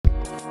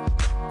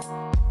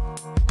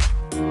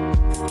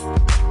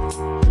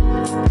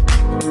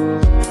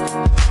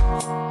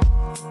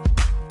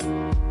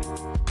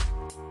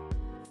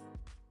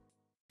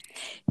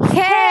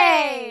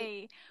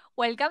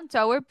Welcome to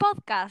our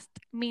podcast,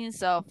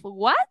 Means of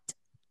What?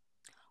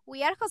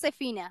 We are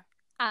Josefina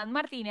And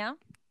Martina.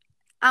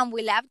 and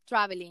we love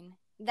traveling.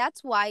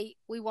 That's why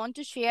we want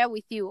to share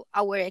with you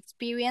our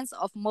experience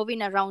of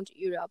moving around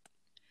Europe.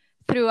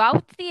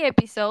 Throughout the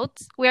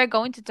episodes, we are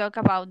going to talk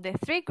about the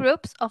three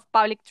groups of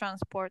public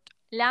transport: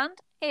 land,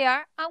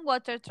 air, and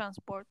water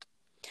transport.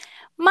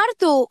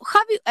 Martu,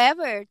 have you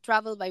ever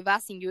traveled by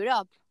bus in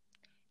Europe?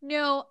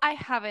 No, I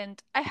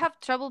haven't. I have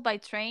traveled by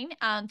train,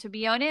 and to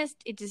be honest,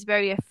 it is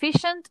very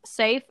efficient,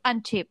 safe,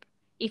 and cheap.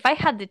 If I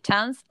had the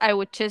chance, I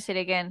would choose it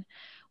again.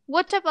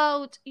 What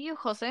about you,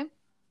 Jose?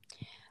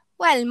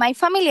 Well, my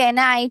family and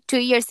I, 2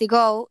 years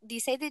ago,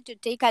 decided to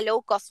take a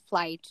low-cost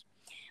flight.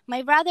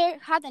 My brother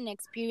hadn't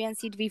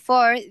experienced it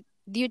before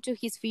due to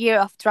his fear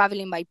of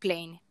traveling by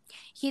plane.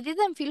 He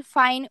didn't feel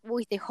fine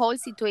with the whole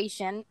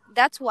situation,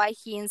 that's why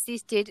he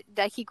insisted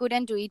that he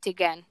couldn't do it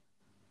again.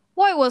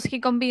 Why was he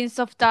convinced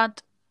of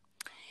that?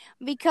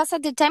 Because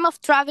at the time of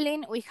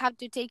traveling, we have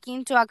to take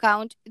into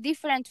account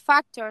different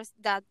factors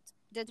that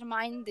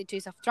determine the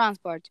choice of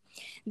transport.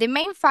 The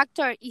main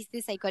factor is the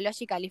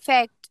psychological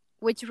effect,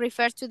 which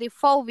refers to the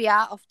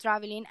phobia of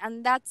traveling,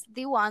 and that's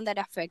the one that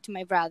affects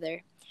my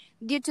brother.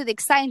 Due to the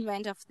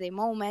excitement of the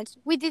moment,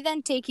 we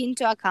didn't take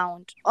into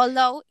account,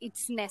 although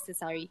it's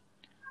necessary.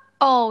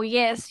 Oh,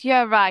 yes,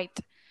 you're right.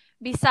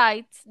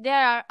 Besides,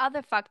 there are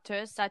other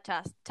factors such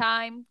as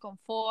time,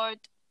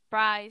 comfort,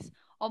 price,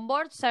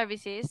 onboard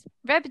services,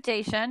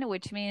 reputation,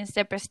 which means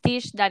the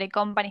prestige that a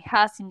company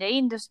has in the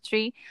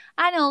industry,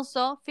 and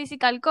also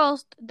physical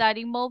cost that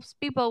involves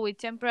people with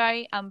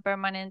temporary and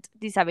permanent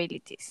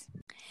disabilities.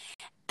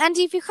 And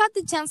if you had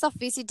the chance of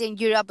visiting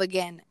Europe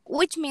again,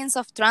 which means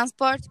of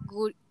transport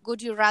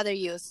would you rather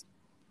use?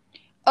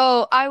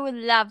 Oh, I would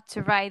love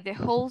to ride the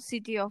whole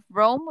city of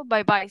Rome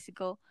by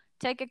bicycle,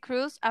 take a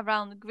cruise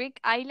around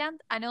Greek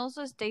island, and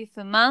also stay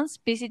 2 months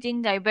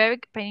visiting the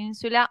Iberic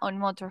Peninsula on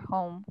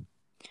motorhome.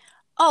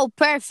 Oh,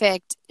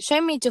 perfect. Show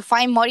me to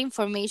find more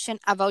information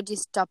about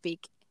this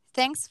topic.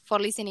 Thanks for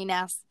listening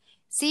us.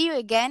 See you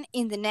again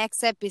in the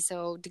next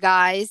episode,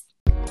 guys.